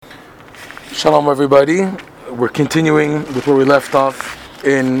Shalom everybody. We're continuing with where we left off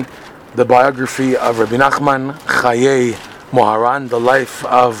in the biography of Rabbi Nachman Chayei Moharan, the life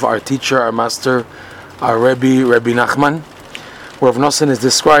of our teacher, our master, our Rabbi Nachman, where Rav Nosson is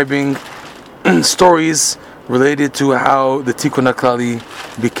describing stories related to how the Tikkun HaKlali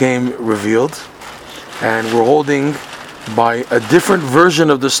became revealed. And we're holding by a different version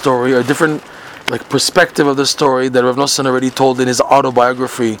of the story, a different perspective of the story that Rav Nosson already told in his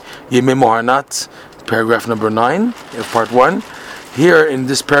autobiography, Yemei Moharnat, paragraph number 9 of part 1. Here in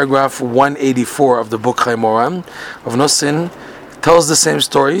this paragraph 184 of the book Chayei Moharan, Rav Nosson tells the same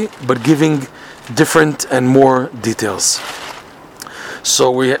story but giving different and more details.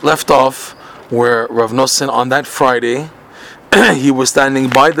 So we left off where Rav Nosson on that Friday he was standing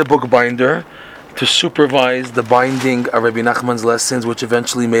by the book binder to supervise the binding of Rabbi Nachman's lessons, which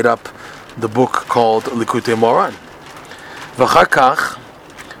eventually made up the book called Likutei Moharan. V'achar kach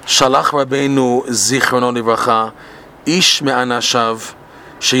shalach Rabbeinu zichrono livracha ish me'anashav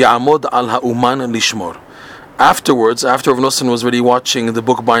sheyamod al ha'uman lishmor. Afterwards, after Rav Nosson was already watching the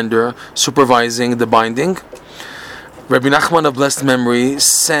bookbinder, supervising the binding, Rabbi Nachman of blessed memory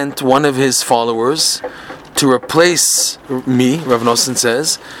sent one of his followers to replace me. Rav Nosson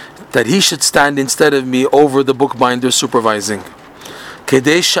says that he should stand instead of me over the bookbinder supervising, so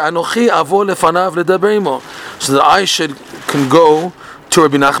that I can go to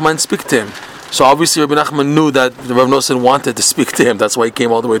Rabbi Nachman and speak to him. So obviously Rabbi Nachman knew that Rav Nosson wanted to speak to him. That's why he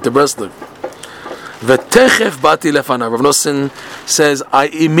came all the way to Breslov. Rav Nosson says, I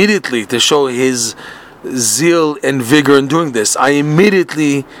immediately, to show his zeal and vigor in doing this, I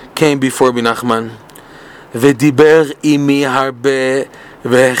immediately came before Rabbi Nachman. V'diber imi harbe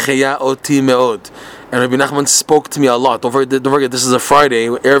v'cheya oti meod. And Rabbi Nachman spoke to me a lot. Don't forget, this is a Friday,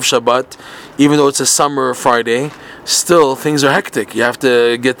 Erev Shabbat. Even though it's a summer Friday, still things are hectic. You have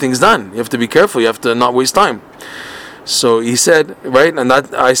to get things done. You have to be careful. You have to not waste time. So he said, right, and that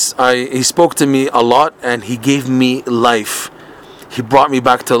he spoke to me a lot, and he gave me life. He brought me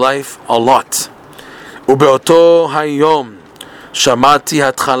back to life a lot. Ubeoto hayom shamati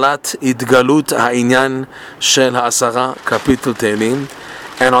hatchalat idgalut ha'inyan shel ha'asara kapitel Tehillim.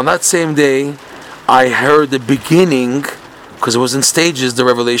 And on that same day, I heard the beginning, because it was in stages, the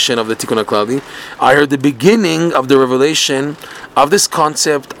revelation of the Tikkun HaKlali. I heard the beginning of the revelation of this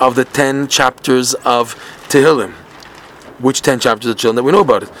concept of the 10 chapters of Tehillim. Which 10 chapters of Tehillim that we know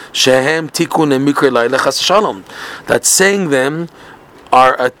about it? Shehem Tikkun Mikra Laila Chas Shalom. That saying them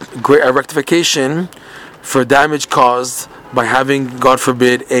are a rectification for damage caused by having, God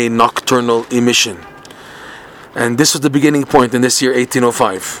forbid, a nocturnal emission. And this was the beginning point in this year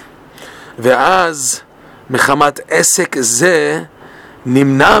 1805. ואז מחמת עסק זה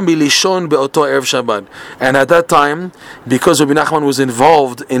נמנע מלישון באותו ערב שבת. And at that time, because Rabbi Nachman was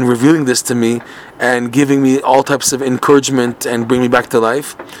involved in revealing this to me and giving me all types of encouragement and bring me back to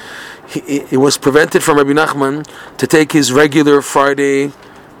life, it was prevented from Rabbi Nachman to take his regular Friday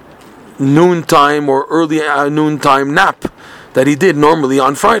noontime or early noontime nap that he did normally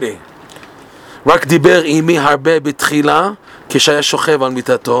on Friday. רק דיבר עמי הרבה בתחילה כשהיה שוכב על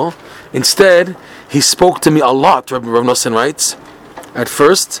מיטתו. Instead, he spoke to me a lot, Rav Nosson writes, at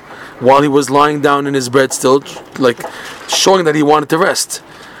first, while he was lying down in his bed still, showing that he wanted to rest.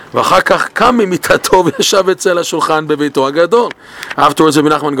 Afterwards, Rabbi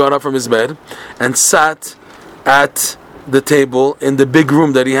Nachman got up from his bed and sat at the table in the big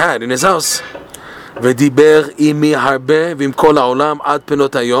room that he had in his house. ודיבר עמי הרבה ועם כל העולם עד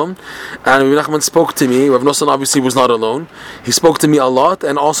פנות היום. And Rabbi Nachman spoke to me. Rav Nosson obviously was not alone. He spoke to me a lot,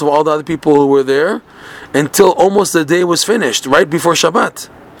 and also all the other people who were there, until almost the day was finished, right before Shabbat.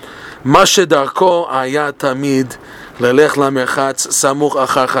 מה שדרכו היה תמיד ללך למרחץ סמוך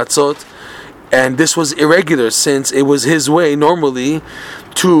אחר חצות. And this was irregular, since it was his way normally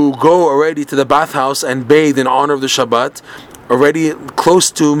to go already to the bathhouse and bathe in honor of the Shabbat already close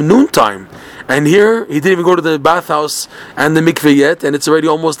to noontime. And here, he didn't even go to the bathhouse and the mikveh yet, and it's already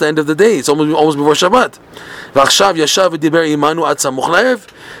almost the end of the day. It's almost before Shabbat.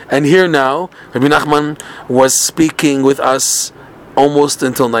 And here now, Rabbi Nachman was speaking with us almost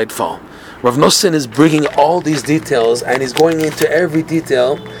until nightfall. Rav Nosson is bringing all these details, and he's going into every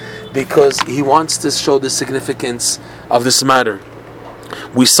detail because he wants to show the significance of this matter.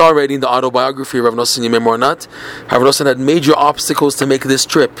 We saw already in the autobiography of Rav Nosson Yemei Moharnat, Rav Nosson had major obstacles to make this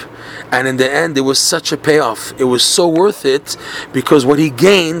trip. And in the end, it was such a payoff. It was so worth it because what he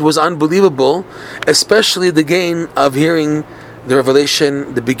gained was unbelievable, especially the gain of hearing the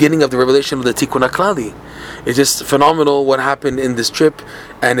revelation, the beginning of the revelation of the Tikkun HaKlali. It's just phenomenal what happened in this trip,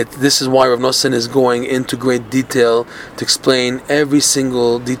 and this is why Rav Nosson is going into great detail to explain every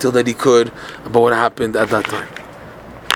single detail that he could about what happened at that time.